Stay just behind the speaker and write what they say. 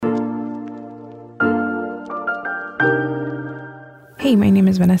Hey, my name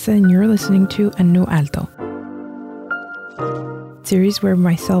is Vanessa, and you're listening to A No Alto, series where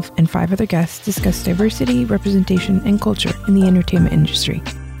myself and 5 other guests discuss diversity, representation, and culture in the entertainment industry.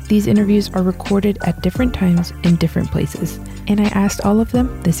 These interviews are recorded at different times in different places, and I asked all of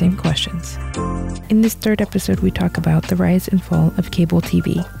them the same questions. In this third episode, we talk about the rise and fall of cable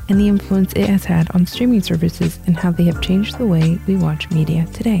TV and the influence it has had on streaming services and how they have changed the way we watch media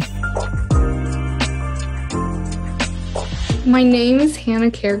today. My name is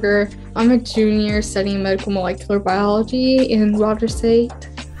Hannah Kerger. I'm a junior studying medical molecular biology in Rogers State.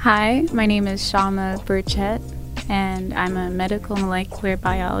 Hi, my name is Shama Burchett, and I'm a medical molecular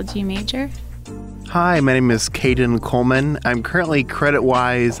biology major. Hi, my name is Caden Coleman. I'm currently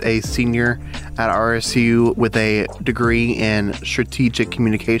credit-wise a senior at RSU with a degree in strategic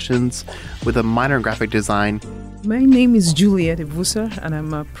communications with a minor in graphic design. My name is Juliet Evusa, and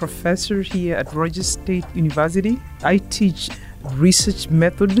I'm a professor here at Rogers State University. I teach research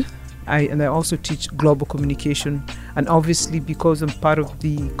method, and I also teach global communication. And obviously, because I'm part of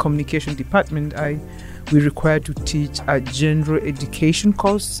the communication department, we're required to teach a general education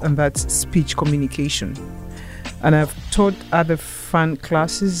course, and that's speech communication. And I've taught other fun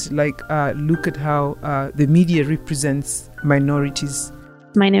classes, like look at how the media represents minorities.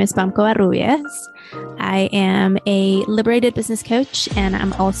 My name is Pamko Arrubias. I am a liberated business coach, and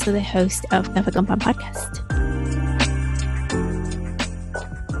I'm also the host of Café con Pan podcast.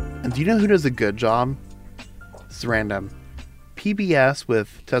 And do you know who does a good job? This is random. PBS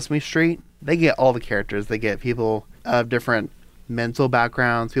with Sesame Street, they get all the characters. They get people of different mental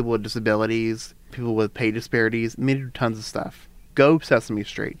backgrounds, people with disabilities, people with pay disparities. They do tons of stuff. Go Sesame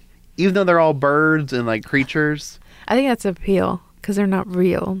Street. Even though they're all birds and like creatures. I think that's appeal because they're not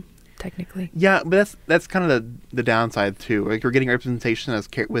real, technically. Yeah, but that's kind of the downside too. Like you're getting representation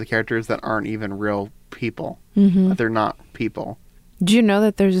with characters that aren't even real people. Mm-hmm. That they're not people. Do you know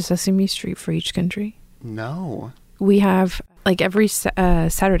that there's a Sesame Street for each country? No. We have, like every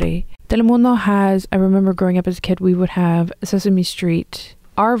Saturday, Telemundo has, I remember growing up as a kid, we would have a Sesame Street,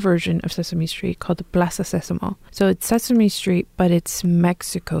 our version of Sesame Street called Plaza Sésamo. So it's Sesame Street, but it's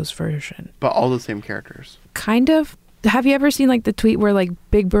Mexico's version. But all the same characters. Kind of. Have you ever seen like the tweet where like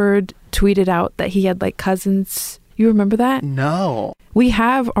Big Bird tweeted out that he had like cousins? You remember that? No. We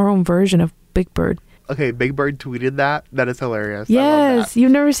have our own version of Big Bird. Okay, Big Bird tweeted that. That is hilarious. Yes,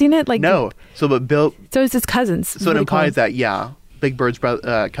 you've never seen it? Like no. So it's his cousins. So it implies that Big Bird's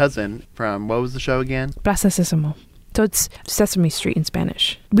cousin from what was the show again? Plaza Sésamo. So it's Sesame Street in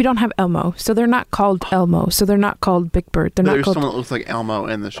Spanish. We don't have Elmo, so they're not called Elmo. So they're not called Big Bird. There's someone that looks like Elmo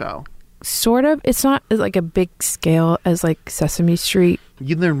in the show. Sort of. It's not like a big scale as like Sesame Street.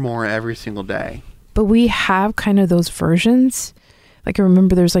 You learn more every single day. But we have kind of those versions. Like I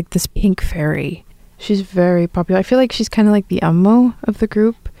remember there's like this pink fairy. She's very popular. I feel like she's kind of like the Elmo of the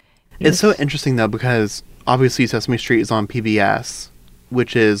group. It's so interesting though because obviously Sesame Street is on PBS,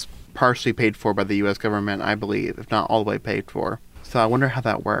 which is partially paid for by the U.S. government, I believe, if not all the way paid for. So I wonder how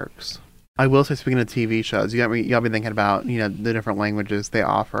that works. I will say, speaking of TV shows, you got me thinking about the different languages they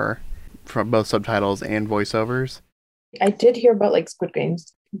offer from both subtitles and voiceovers. I did hear about like Squid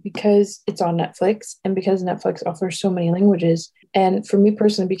Games because it's on Netflix and because Netflix offers so many languages. And for me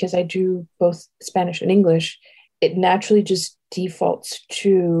personally, because I do both Spanish and English, it naturally just defaults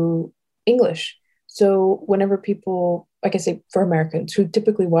to English. So whenever people, like I say, for Americans who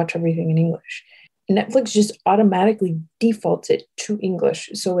typically watch everything in English, Netflix just automatically defaults it to English.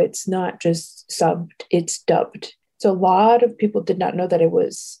 So it's not just subbed, it's dubbed. So a lot of people did not know that it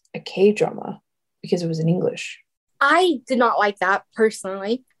was a K-drama because it was in English. I did not like that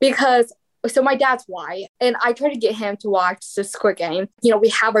personally because my dad's white and I tried to get him to watch the Squid Game. We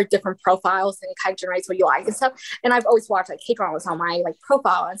have our different profiles and it kind of generates what you like and stuff. And I've always watched like K-dramas on my like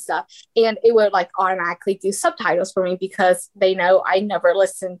profile and stuff. And it would like automatically do subtitles for me because they know I never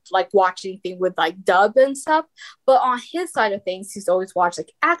watch anything with like dub and stuff. But on his side of things, he's always watched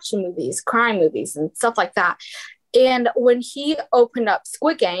like action movies, crime movies and stuff like that. And when he opened up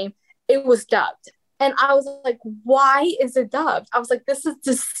Squid Game, it was dubbed. And I was like, why is it dubbed? I was like, this is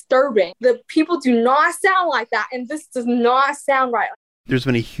disturbing. The people do not sound like that. And this does not sound right. There's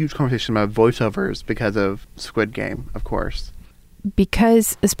been a huge conversation about voiceovers because of Squid Game, of course.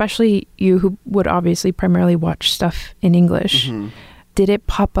 Because especially you who would obviously primarily watch stuff in English, did it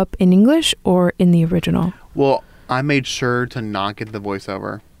pop up in English or in the original? Well, I made sure to not get the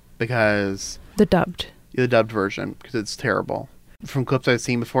voiceover because... The dubbed version, because it's terrible. From clips I've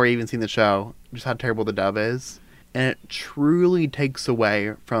seen before I even seen the show, just how terrible the dub is. And it truly takes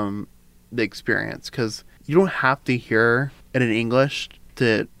away from the experience because you don't have to hear it in English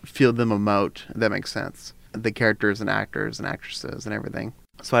to feel them emote, if that makes sense. the characters and actors and actresses and everything.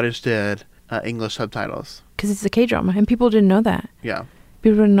 So I just did English subtitles. Because it's a K-drama, and people didn't know that. Yeah.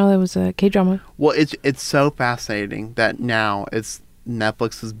 People didn't know it was a K-drama. Well, it's so fascinating that now it's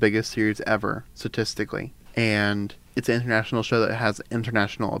Netflix's biggest series ever, statistically. And it's an international show that has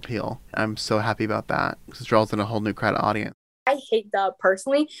international appeal. I'm so happy about that because it draws in a whole new crowd of audience. I hate dub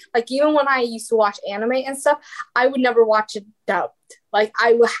personally. Like, even when I used to watch anime and stuff, I would never watch it dubbed. Like,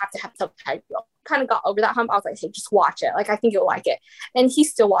 I would have to have subtitles. Kind of got over that hump. I was like, hey, just watch it. Like, I think you'll like it. And he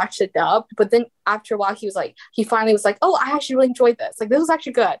still watched it dubbed. But then after a while, he finally was like, oh, I actually really enjoyed this. Like, this was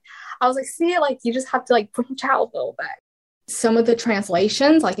actually good. I was like, see, like, you just have to like branch out a little bit. Some of the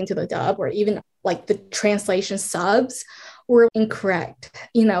translations, like into the dub, or even like the translation subs, were incorrect,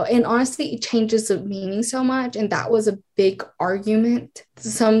 and honestly, it changes the meaning so much. And that was a big argument.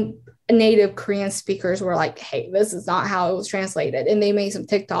 Some native Korean speakers were like, hey, this is not how it was translated. And they made some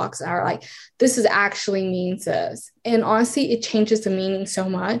TikToks that are like, this is actually means this. And honestly, it changes the meaning so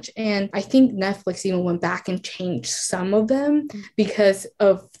much. And I think Netflix even went back and changed some of them because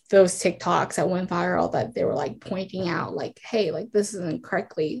of those TikToks that went viral, that they were like pointing out like, hey, like this isn't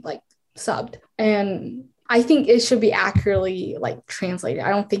correctly like subbed. And I think it should be accurately like translated. I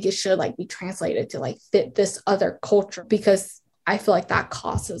don't think it should like be translated to like fit this other culture, because I feel like that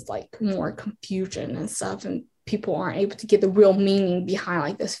causes like more confusion and stuff, and people aren't able to get the real meaning behind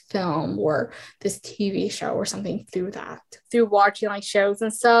like this film or this TV show or something through that. Through watching like shows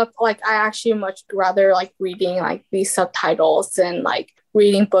and stuff, like I actually much rather like reading like these subtitles and like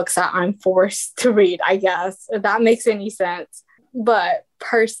reading books that I'm forced to read, I guess, if that makes any sense. But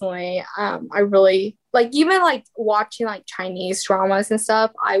personally, I really like, even like watching like Chinese dramas and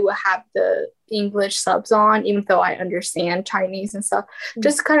stuff, I would have the English subs on, even though I understand Chinese and stuff,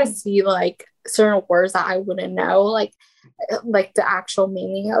 just to kind of see like certain words that I wouldn't know, like the actual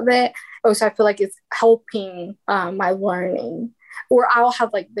meaning of it. Also, I feel like it's helping my learning. Or I'll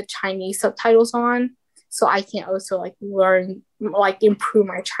have like the Chinese subtitles on, so I can also like learn, like improve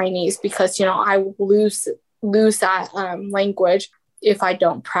my Chinese, because I will lose that language if I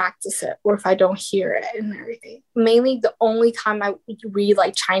don't practice it or if I don't hear it and everything. Mainly the only time I read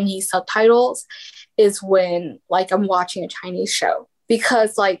like Chinese subtitles is when like I'm watching a Chinese show,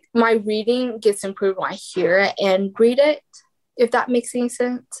 because like my reading gets improved when I hear it and read it, if that makes any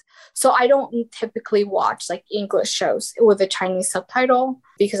sense. So I don't typically watch like English shows with a Chinese subtitle,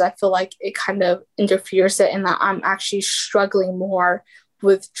 because I feel like it kind of interferes it, and that I'm actually struggling more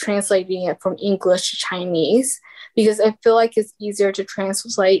with translating it from English to Chinese, because I feel like it's easier to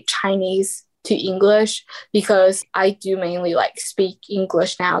translate Chinese to English, because I do mainly like speak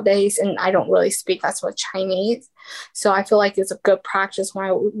English nowadays and I don't really speak that much Chinese. So I feel like it's a good practice when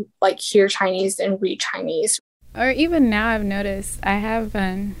I like hear Chinese and read Chinese. Or even now, I've noticed I have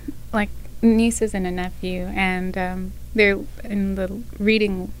like nieces and a nephew, and they're in the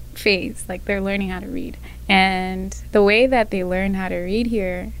reading phase, like they're learning how to read. And the way that they learn how to read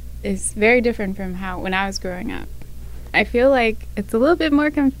here is very different from how when I was growing up. I feel like it's a little bit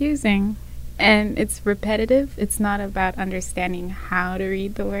more confusing, and it's repetitive. It's not about understanding how to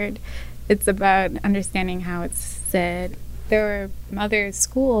read the word. It's about understanding how it's said. There were other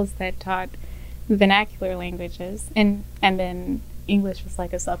schools that taught vernacular languages, and then English was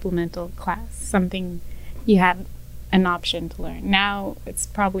like a supplemental class, something you had an option to learn. Now it's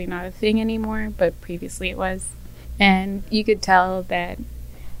probably not a thing anymore, but previously it was. And you could tell that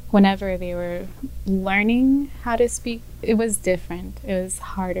whenever they were learning how to speak, it was different. It was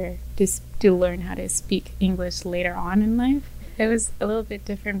harder to learn how to speak English later on in life. It was a little bit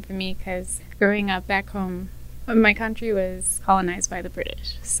different for me, because growing up back home, my country was colonized by the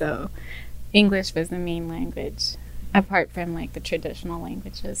British, so English was the main language, apart from like the traditional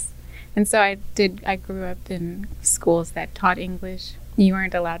languages. And so I grew up in schools that taught English. You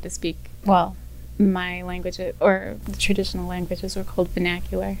weren't allowed to speak, well, my language, or the traditional languages were called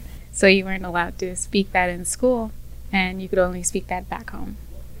vernacular. So you weren't allowed to speak that in school, and you could only speak that back home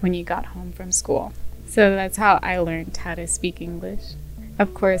when you got home from school. So that's how I learned how to speak English.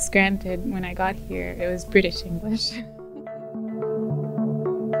 Of course, granted, when I got here, it was British English.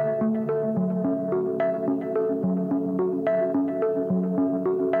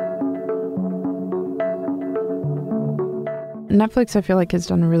 Netflix, I feel like, has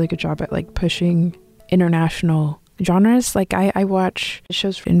done a really good job at like pushing international genres. Like I watch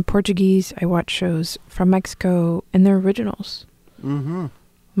shows in Portuguese, I watch shows from Mexico, and they're originals. Mm-hmm.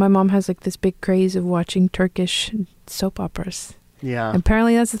 My mom has like this big craze of watching Turkish soap operas. Yeah.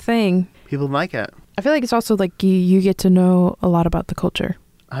 Apparently that's a thing. People like it. I feel like it's also like you get to know a lot about the culture.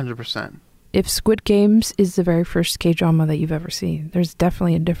 100%. if Squid Games is the very first K-drama that you've ever seen, there's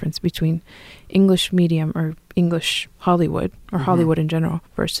definitely a difference between English medium or English Hollywood or Hollywood in general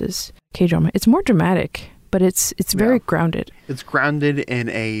versus K-drama. It's more dramatic, but it's very grounded. It's grounded in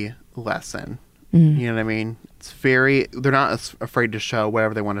a lesson. You know what I mean? It's they're not afraid to show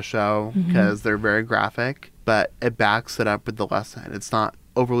whatever they want to show because they're very graphic, but it backs it up with the lesson. It's not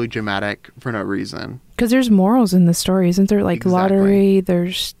overly dramatic for no reason. Because there's morals in the story, isn't there? Like lottery,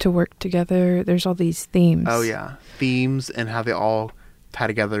 there's to work together, there's all these themes. Oh, yeah. Themes and how they all tie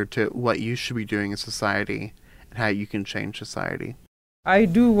together to what you should be doing in society and how you can change society. I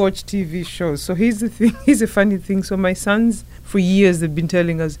do watch TV shows. So here's the thing. Here's a funny thing. So my sons, for years, they've been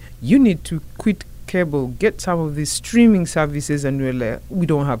telling us, you need to quit cable, get some of these streaming services. And we're like, we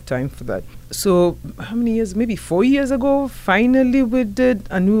don't have time for that. So how many years? Maybe 4 years ago, finally we did.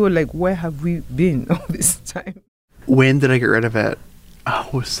 And we were like, where have we been all this time? When did I get rid of it? Oh,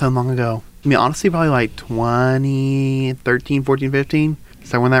 it was so long ago. I mean, honestly, probably like 2013, 14, 15.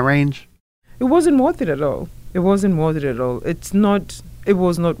 Somewhere in that range. It wasn't worth it at all. It wasn't worth it at all. It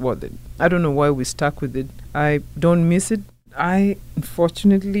was not worth it. I don't know why we stuck with it. I don't miss it.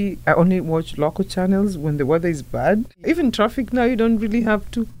 Unfortunately, I only watch local channels when the weather is bad. Even traffic now, you don't really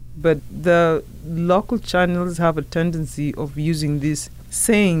have to. But the local channels have a tendency of using this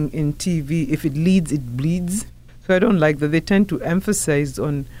saying in TV, if it leads, it bleeds. So I don't like that. They tend to emphasize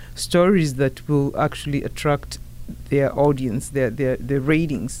on stories that will actually attract their audience, their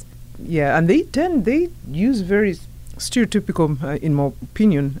ratings. Yeah, and they use very stereotypical, in my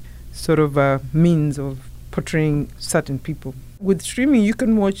opinion, sort of means of portraying certain people. With streaming, you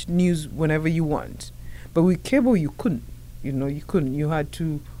can watch news whenever you want, but with cable, you couldn't. You couldn't. You had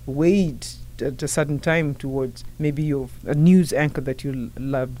to wait at a certain time towards maybe a news anchor that you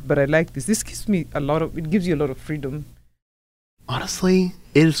loved. But I like this. This gives me it gives you a lot of freedom. Honestly,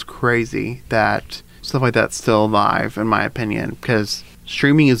 it is crazy that stuff like that's still alive, in my opinion, because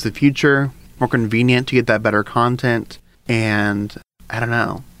streaming is the future, more convenient to get that better content, and I don't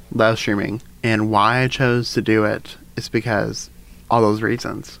know, love streaming. And why I chose to do it is because all those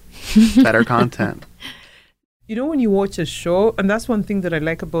reasons. Better content. When you watch a show, and that's one thing that I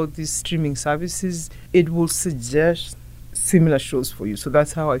like about these streaming services, it will suggest similar shows for you. So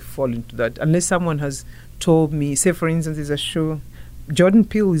that's how I fall into that. Unless someone has told me, say for instance, there's a show, Jordan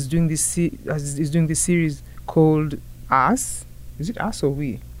Peele is doing this series called Us. Is it Us or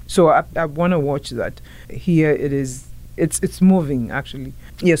We? So I want to watch that. Here it is. It's moving, actually.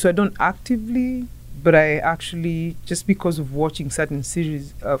 Yeah, so I don't actively, but I actually, just because of watching certain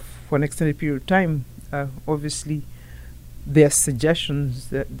series for an extended period of time, obviously there are suggestions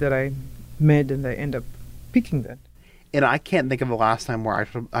that I made and I end up picking that. And I can't think of the last time where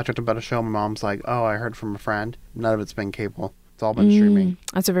I talked about a show, my mom's like, oh, I heard from a friend. None of it's been cable. It's all been streaming.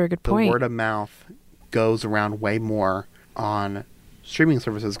 That's a very good point. The word of mouth goes around way more on streaming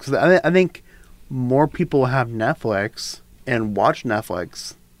services, because I think more people have Netflix and watch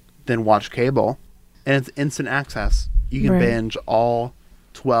Netflix than watch cable, and it's instant access. You can binge all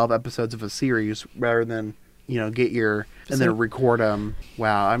 12 episodes of a series rather than get and then record them.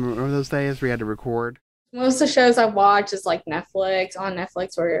 Wow, I remember those days where you had to record. Most of the shows I watch is like on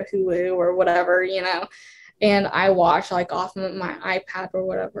Netflix or Hulu or whatever, and I watch like off of my iPad or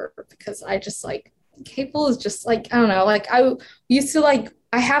whatever, because I just like cable is just like, I don't know, like I used to like,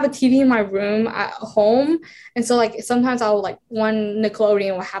 I have a TV in my room at home, and so like sometimes I'll like, one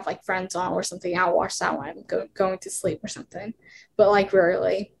Nickelodeon will have like Friends on or something, I'll watch that when I'm going to sleep or something, but like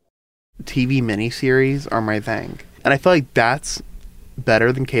rarely. TV miniseries are my thing, and I feel like that's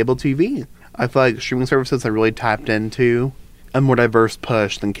better than cable TV. I feel like streaming services have really tapped into a more diverse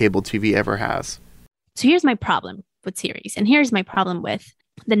push than cable TV ever has. So here's my problem with series, and here's my problem with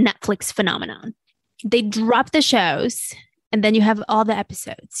the Netflix phenomenon. They drop the shows, and then you have all the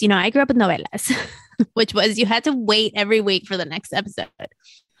episodes. I grew up with novelas, which was you had to wait every week for the next episode.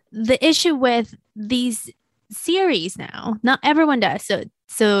 The issue with these series now, not everyone does.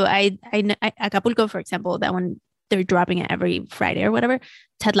 So I Acapulco, for example, that one, they're dropping it every Friday or whatever.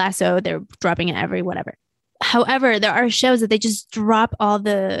 Ted Lasso, they're dropping it every whatever. However, there are shows that they just drop all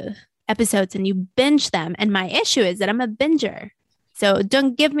the episodes and you binge them. And my issue is that I'm a binger. So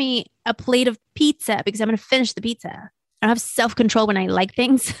don't give me a plate of pizza because I'm going to finish the pizza. I don't have self-control when I like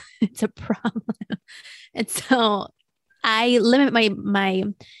things. It's a problem. And so I limit my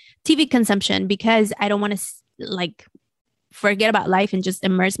TV consumption because I don't want to like forget about life and just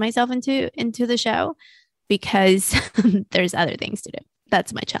immerse myself into the show, because there's other things to do.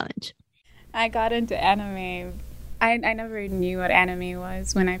 That's my challenge. I got into anime. I never knew what anime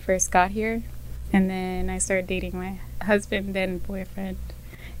was when I first got here. And then I started dating my husband, then boyfriend.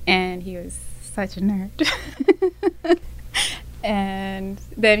 and he was such a nerd. And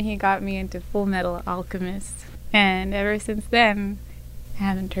then he got me into Full Metal Alchemist. And ever since then, I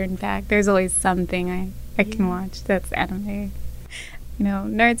haven't turned back. There's always something I can watch that's anime. You know,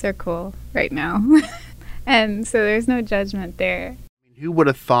 nerds are cool right now. And so there's no judgment there. Who would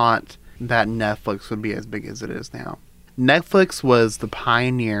have thought that Netflix would be as big as it is now? Netflix was the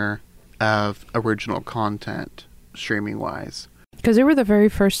pioneer of original content, streaming-wise. Because they were the very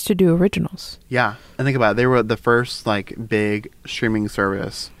first to do originals. Yeah, and think about it. They were the first, big streaming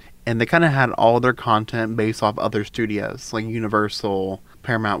service. And they kind of had all their content based off other studios, like Universal,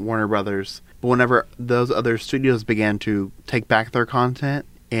 Paramount, Warner Brothers. But whenever those other studios began to take back their content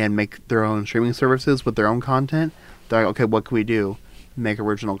and make their own streaming services with their own content, they're like, okay, what can we do? Make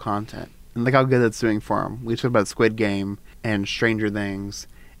original content. And look how good that's doing for them. We talked about Squid Game and Stranger Things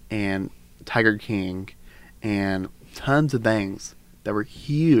and Tiger King and tons of things that were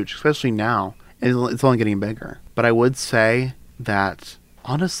huge, especially now. And it's only getting bigger. But I would say that,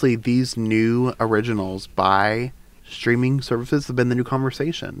 honestly, these new originals by streaming services have been the new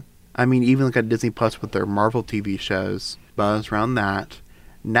conversation. I mean, even like at Disney Plus with their Marvel TV shows, buzz around that.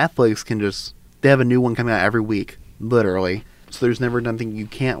 Netflix can they have a new one coming out every week, literally. So there's never nothing you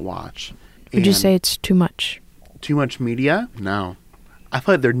can't watch. Would you say it's too much? Too much media? No. I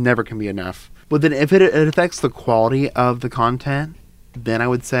feel like there never can be enough. But then if it affects the quality of the content, then I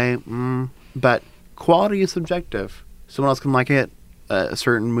would say, but quality is subjective. Someone else can like it, a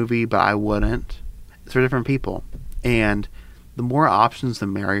certain movie, but I wouldn't. It's for different people. And the more options, the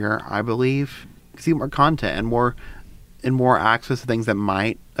merrier, I believe. Because you get more content and more access to things that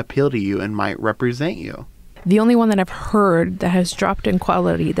might appeal to you and might represent you. The only one that I've heard that has dropped in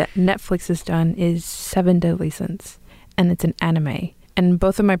quality that Netflix has done is Seven Deadly Sins. And it's an anime. And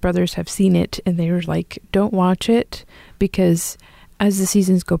both of my brothers have seen it, and they were like, don't watch it, because as the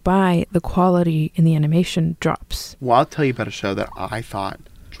seasons go by, the quality in the animation drops. Well, I'll tell you about a show that I thought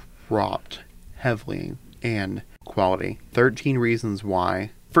dropped heavily in quality. 13 Reasons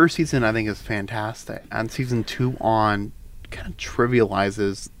Why. First season, I think, is fantastic. And season 2 on kind of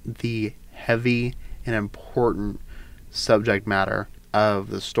trivializes the heavy and important subject matter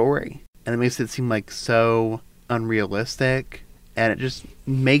of the story. And it makes it seem like so unrealistic. And it just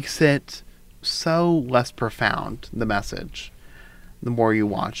makes it so less profound, the message, the more you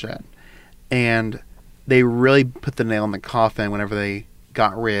watch it. And they really put the nail in the coffin whenever they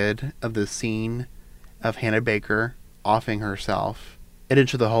got rid of the scene of Hannah Baker offing herself. It didn't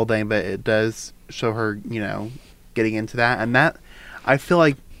show the whole thing, but it does show her, getting into that. And that, I feel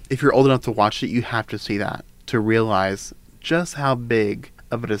like if you're old enough to watch it, you have to see that to realize just how big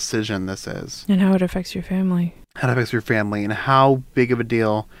of a decision this is. And how it affects your family. How it affects your family and how big of a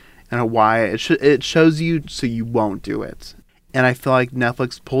deal and why it shows you so you won't do it. And I feel like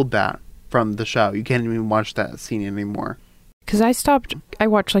Netflix pulled that from the show. You can't even watch that scene anymore. Because I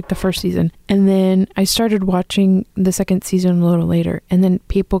watched like the first season, and then I started watching the second season a little later, and then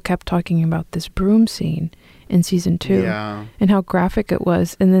people kept talking about this broom scene in season 2 and how graphic it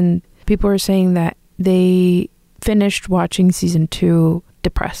was. And then people were saying that they finished watching season 2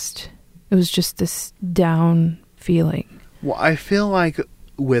 depressed. It was just this down feeling. Well, I feel like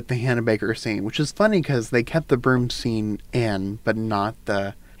with the Hannah Baker scene, which is funny because they kept the broom scene in, but not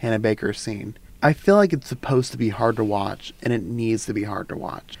the Hannah Baker scene. I feel like it's supposed to be hard to watch, and it needs to be hard to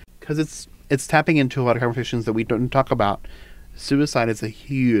watch because it's tapping into a lot of conversations that we don't talk about. Suicide is a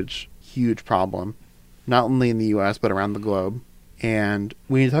huge, huge problem, not only in the U.S. but around the globe, and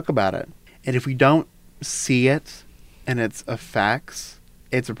we need to talk about it. And if we don't see it and its effects,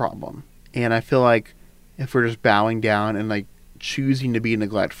 it's a problem. And I feel like if we're just bowing down and choosing to be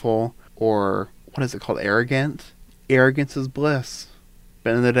neglectful or what is it called, arrogant is bliss. But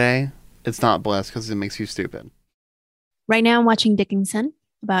at the end of the day, it's not bliss because it makes you stupid. Right now I'm watching Dickinson,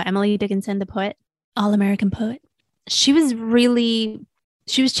 about Emily Dickinson, the poet, all-American poet. She was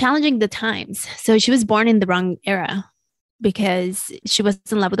challenging the times. So she was born in the wrong era because she was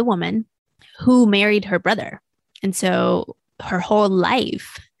in love with a woman who married her brother. And so her whole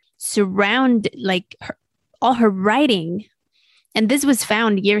life all her writing, and this was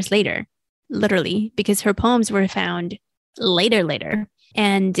found years later, literally, because her poems were found later.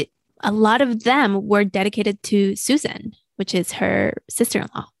 And a lot of them were dedicated to Susan, which is her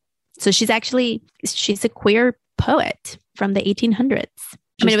sister-in-law. So she's a queer poet from the 1800s.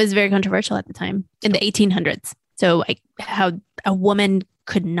 I mean, it was very controversial at the time in the 1800s. So how a woman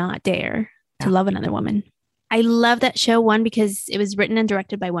could not dare to love another woman. I love that show, one, because it was written and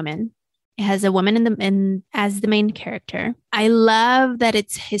directed by women. It has a woman as the main character. I love that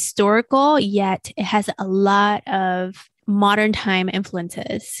it's historical, yet it has a lot of modern time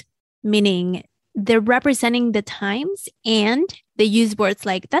influences, meaning they're representing the times and they use words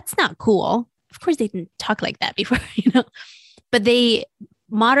like, that's not cool. Of course, they didn't talk like that before, but they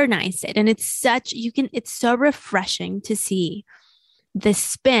modernized it. And it's so refreshing to see the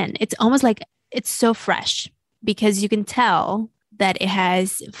spin. It's almost like it's so fresh because you can tell that it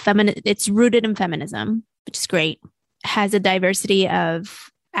has it's rooted in feminism, which is great. It has a diversity of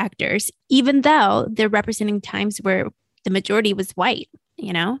actors, even though they're representing times where the majority was white,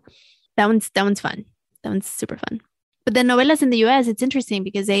 That one's fun. That one's super fun. But the novelas in the US, it's interesting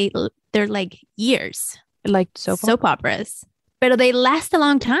because they're like years. Like soap operas. But they last a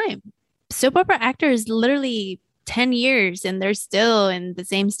long time. Soap opera actors literally 10 years and they're still in the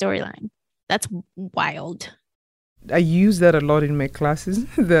same storyline. That's wild. I use that a lot in my classes.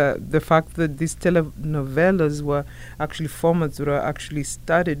 The fact that these telenovelas were actually formats that were actually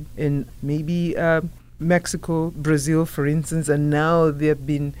started in maybe Mexico, Brazil, for instance, and now they've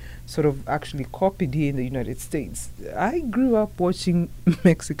been sort of actually copied here in the United States. I grew up watching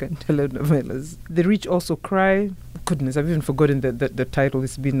Mexican telenovelas. The Rich Also Cry. Goodness, I've even forgotten the title.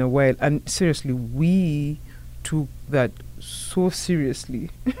 It's been a while. And seriously, we took that so seriously.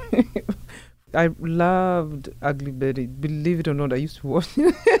 I loved Ugly Betty. Believe it or not, I used to watch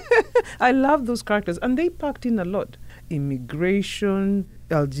it. I love those characters. And they packed in a lot. Immigration,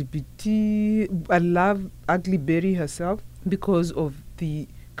 LGBT. I love Ugly Betty herself because of the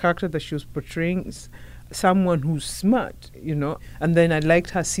character that she was portraying, someone who's smart, And then I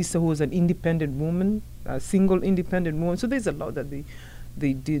liked her sister, who was an independent woman, a single independent woman. So there's a lot that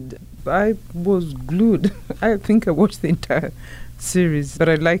they did. I was glued. I think I watched the entire series, but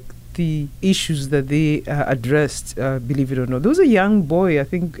I like the issues that they addressed, believe it or not. There was a young boy, I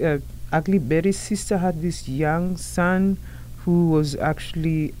think Ugly Betty's sister had this young son who was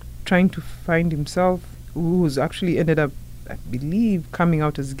actually trying to find himself, who was actually ended up, I believe, coming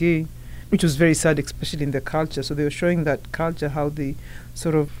out as gay, which was very sad, especially in the culture. So they were showing that culture, how they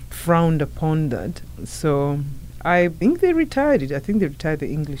sort of frowned upon that. So I think they retired it. I think they retired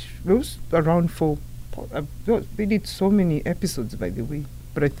the English. It was around they did so many episodes, by the way,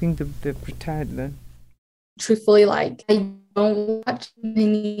 but I think they've retired then. Truthfully, I don't watch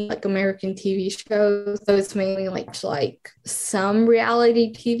many American TV shows. So it's mainly like some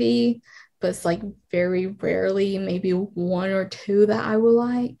reality TV, but it's very rarely, maybe one or two that I would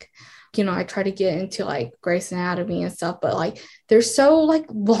like. I try to get into Grey's Anatomy and stuff, but they're so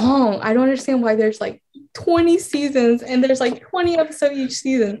long. I don't understand why there's 20 seasons and there's 20 episodes each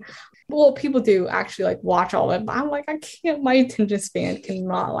season. Well, people do actually watch all of it, but I'm I can't, my attention span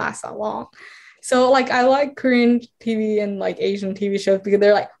cannot last that long. So I like Korean TV and Asian TV shows because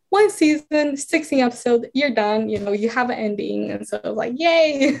they're one season, 16 episodes, you're done, you have an ending. And so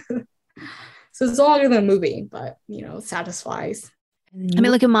yay. So it's longer than a movie, but it satisfies. I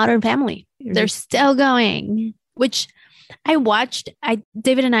mean, look at Modern Family. They're still going, which I watched.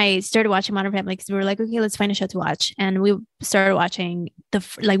 David and I started watching Modern Family because we were okay, let's find a show to watch. And we started watching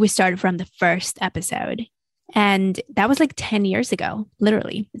we started from the first episode. And that was 10 years ago,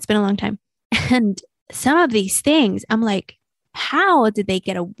 literally. It's been a long time. And some of these things, I'm how did they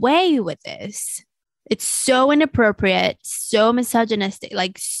get away with this? It's so inappropriate, so misogynistic,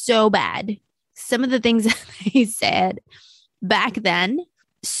 so bad. Some of the things that they said back then,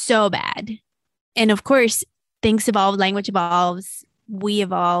 so bad. And of course, things evolve, language evolves, we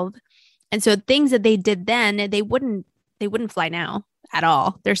evolve. And so things that they did then, they wouldn't fly now at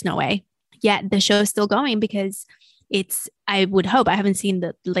all. There's no way. Yet the show is still going because I would hope, I haven't seen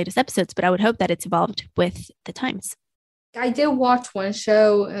the latest episodes, but I would hope that it's evolved with the times. I did watch one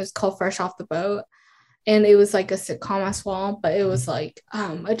show. It was called Fresh Off the Boat. And it was a sitcom as well, but it was a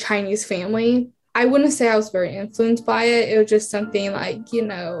Chinese family. I wouldn't say I was very influenced by it. It was just something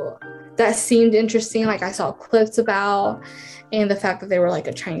that seemed interesting. I saw clips about, and the fact that they were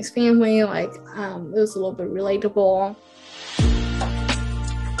a Chinese family, it was a little bit relatable.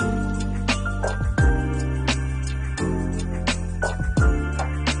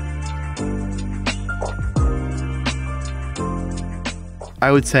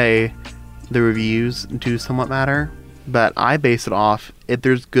 I would say the reviews do somewhat matter, but I base it off if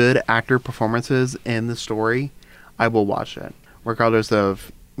there's good actor performances in the story, I will watch it, regardless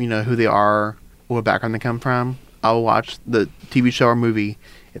of who they are, what background they come from. I'll watch the TV show or movie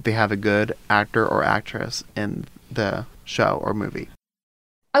if they have a good actor or actress in the show or movie.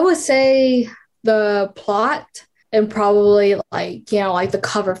 I would say the plot and probably the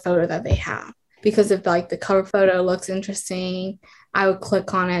cover photo that they have, because if the cover photo looks interesting, I would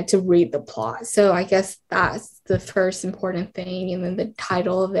click on it to read the plot. So I guess that's the first important thing, and then the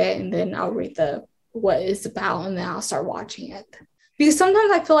title of it, and then I'll read the what it's about, and then I'll start watching it. Because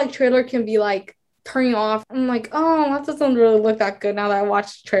sometimes I feel like trailer can be like turning off. I'm like, oh, that doesn't really look that good now that I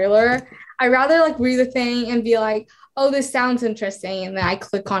watched the trailer. I'd rather like read the thing and be like, oh, this sounds interesting, and then I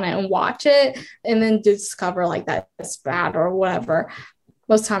click on it and watch it, and then discover like that it's bad or whatever.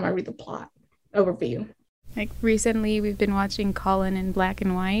 Most of the time I read the plot overview. Like recently we've been watching Colin in Black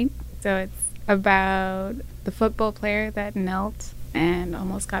and White. So it's about the football player that knelt and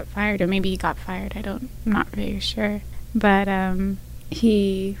almost got fired, or maybe he got fired. I'm not very sure. But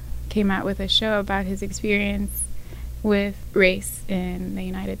he came out with a show about his experience with race in the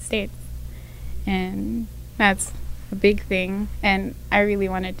United States. And that's a big thing. And I really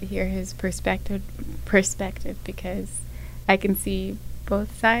wanted to hear his perspective because I can see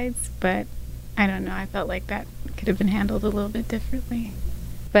both sides, but I don't know. I felt like that could have been handled a little bit differently.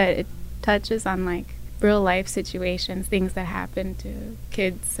 But it touches on like real life situations, things that happen to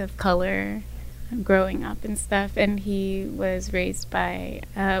kids of color growing up and stuff. And he was raised by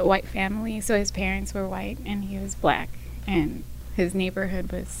a white family, so his parents were white and he was black, and his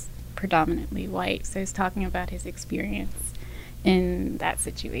neighborhood was predominantly white. So he's talking about his experience in that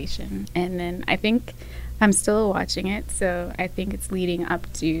situation. And then I think I'm still watching it, so I think it's leading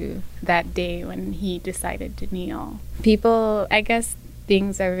up to that day when he decided to kneel. People, I guess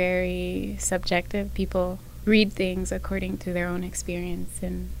things are very subjective. People read things according to their own experience,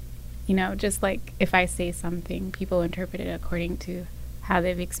 and you know, just like if I say something, people interpret it according to how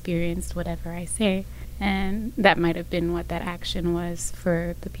they've experienced whatever I say. And that might have been what that action was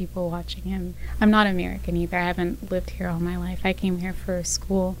for the people watching him. I'm not American either. I haven't lived here all my life. I came here for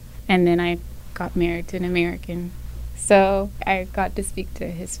school, and then I got married to an American. So I got to speak to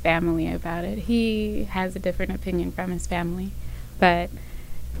his family about it. He has a different opinion from his family. But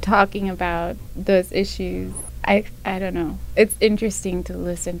talking about those issues, I don't know. It's interesting to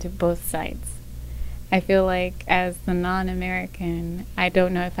listen to both sides. I feel like as the non-American, I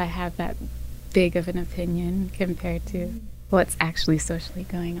don't know if I have that big of an opinion compared to what's actually socially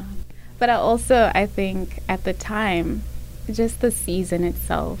going on. But I think at the time, just the season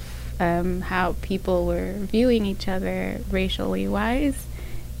itself, how people were viewing each other racially wise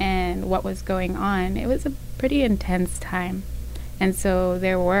and what was going on, it was a pretty intense time. And so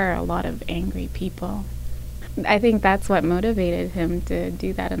there were a lot of angry people. I think that's what motivated him to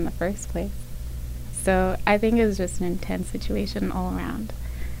do that in the first place. So I think it was just an intense situation all around.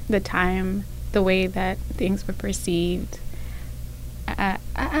 The time, the way that things were perceived,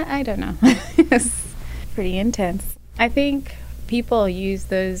 I don't know. It's pretty intense. I think people use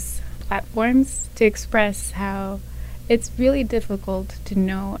those platforms to express how it's really difficult to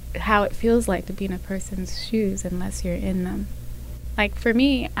know how it feels like to be in a person's shoes unless you're in them. Like for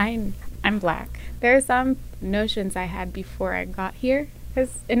me, I'm black. There are some notions I had before I got here,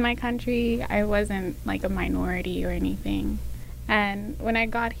 because in my country I wasn't like a minority or anything. And when I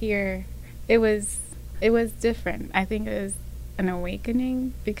got here, it was different. I think it was an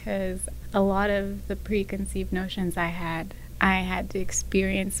awakening, because a lot of the preconceived notions I had to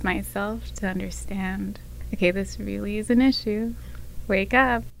experience myself to understand, okay, this really is an issue. Wake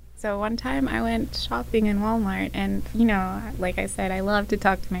up. So one time I went shopping in Walmart, and, you know, like I said, I love to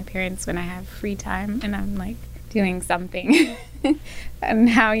talk to my parents when I have free time and I'm like doing something. And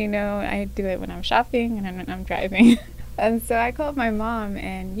now, you know, I do it when I'm shopping and when I'm driving. And so I called my mom,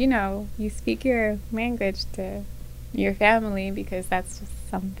 and, you know, you speak your language to your family because that's just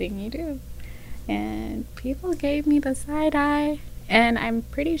something you do. And people gave me the side eye, and I'm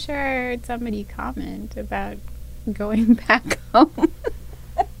pretty sure I heard somebody comment about going back home.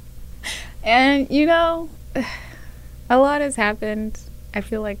 And, you know, a lot has happened. I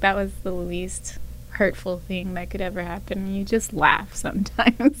feel like that was the least hurtful thing that could ever happen. You just laugh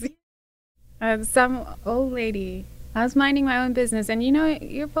sometimes. Some old lady, I was minding my own business, and you know,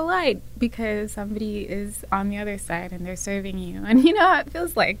 you're polite because somebody is on the other side and they're serving you. And you know how it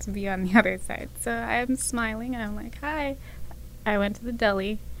feels like to be on the other side. So I'm smiling and I'm like, hi. I went to the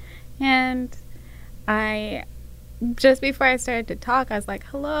deli, and just before I started to talk, I was like,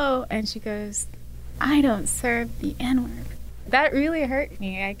 hello. And she goes, I don't serve the N-word. That really hurt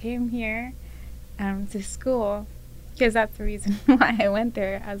me. I came here to school because that's the reason why I went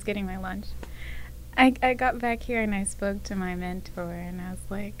there. I was getting my lunch. I got back here and I spoke to my mentor, and I was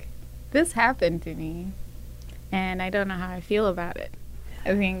like, this happened to me and I don't know how I feel about it.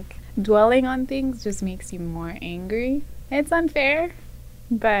 I think dwelling on things just makes you more angry. It's unfair,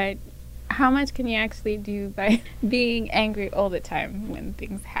 but how much can you actually do by being angry all the time when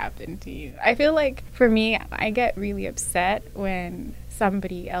things happen to you? I feel like for me, I get really upset when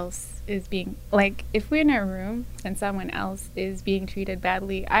somebody else is being, like, if we're in a room and someone else is being treated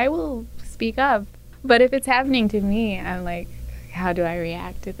badly, I will speak up But if it's happening to me, I'm like, how do I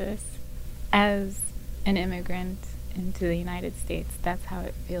react to this? As an immigrant into the United States, that's how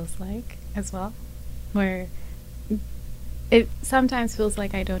it feels like as well, where it sometimes feels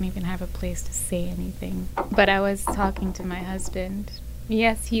like I don't even have a place to say anything. But I was talking to my husband.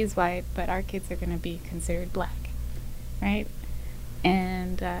 Yes, he's white, but our kids are going to be considered black, right?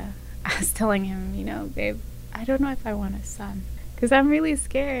 And I was telling him, babe, I don't know if I want a son, because I'm really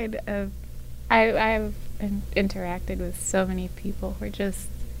scared of, I've interacted with so many people who are just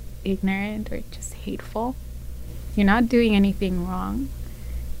ignorant or just hateful. You're not doing anything wrong,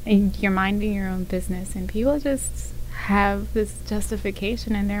 and you're minding your own business, and people just have this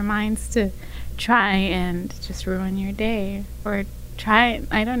justification in their minds to try and just ruin your day, or try,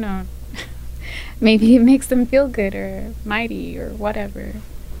 I don't know, maybe it makes them feel good or mighty or whatever,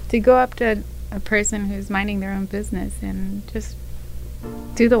 to go up to a person who's minding their own business and just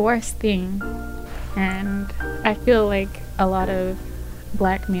do the worst thing. And I feel like a lot of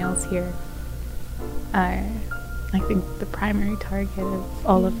black males here are, I think, the primary target of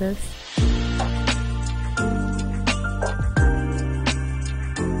all of this.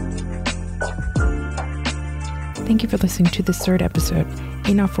 Thank you for listening to this third episode.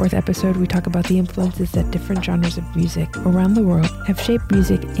 In our fourth episode, we talk about the influences that different genres of music around the world have shaped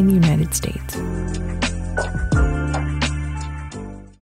music in the United States.